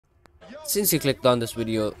Since you clicked on this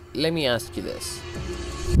video, let me ask you this.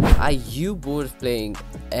 Are you bored of playing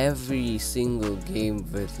every single game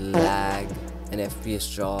with lag and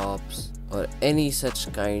FPS drops or any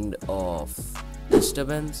such kind of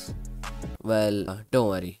disturbance? Well, don't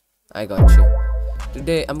worry, I got you.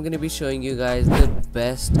 Today I'm gonna be showing you guys the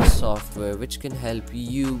best software which can help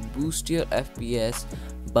you boost your FPS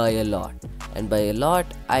by a lot, and by a lot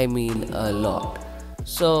I mean a lot.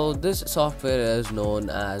 So this software is known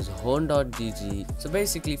as hone.gg. So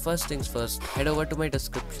basically, first things first, head over to my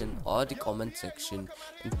description or the comment section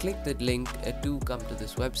and click the link to come to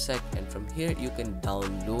this website, and from here you can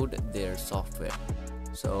download their software.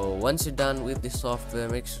 So once you're done with the software,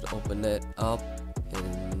 make sure to open it up,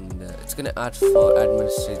 and it's gonna ask for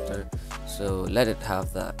administrator, so let it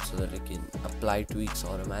have that so that it can apply tweaks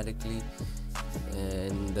automatically.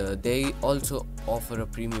 And they also offer a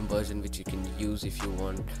premium version which you can use if you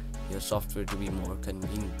want your software to be more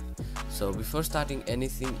convenient. So before starting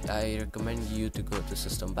anything, I recommend you to go to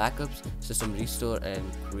system backups, system restore, and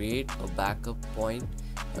create a backup point,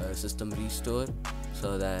 system restore,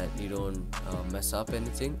 so that you don't mess up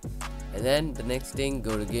anything. And then the next thing,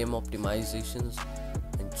 go to game optimizations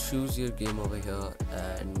and choose your game over here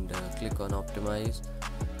and click on optimize.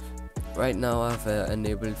 Right now I've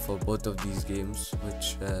enabled for both of these games,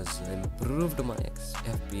 which has improved my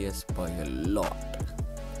FPS by a lot.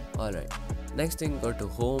 Alright, next thing, go to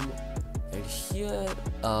home, and here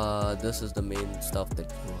this is the main stuff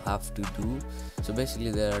that you have to do. So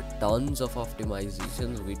basically there are tons of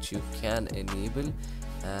optimizations which you can enable,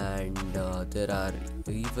 and there are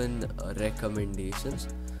even recommendations.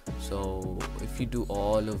 So if you do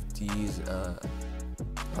all of these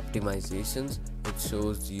optimizations, it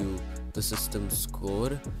shows you the system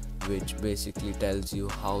score, which basically tells you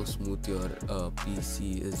how smooth your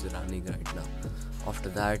PC is running right now. After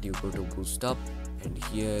that, you go to boost up, and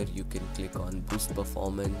here you can click on boost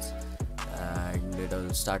performance, and it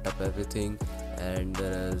will start up everything. And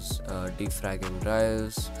there is defragging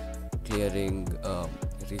drives, clearing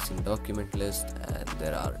recent document list, and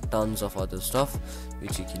there are tons of other stuff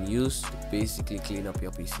which you can use to basically clean up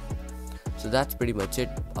your PC. So that's pretty much it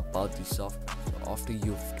about the software. So after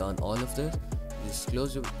you've done all of this, just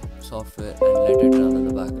close your software and let it run in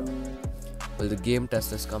the background. Well, the game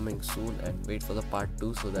test is coming soon, and wait for the part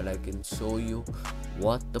 2 so that I can show you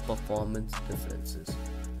what the performance difference is.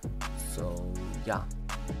 So yeah,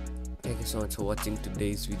 thank you so much for watching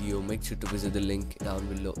today's video. Make sure to visit the link down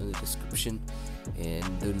below in the description,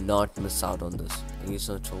 and do not miss out on this. Thank you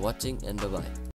so much for watching, and bye bye.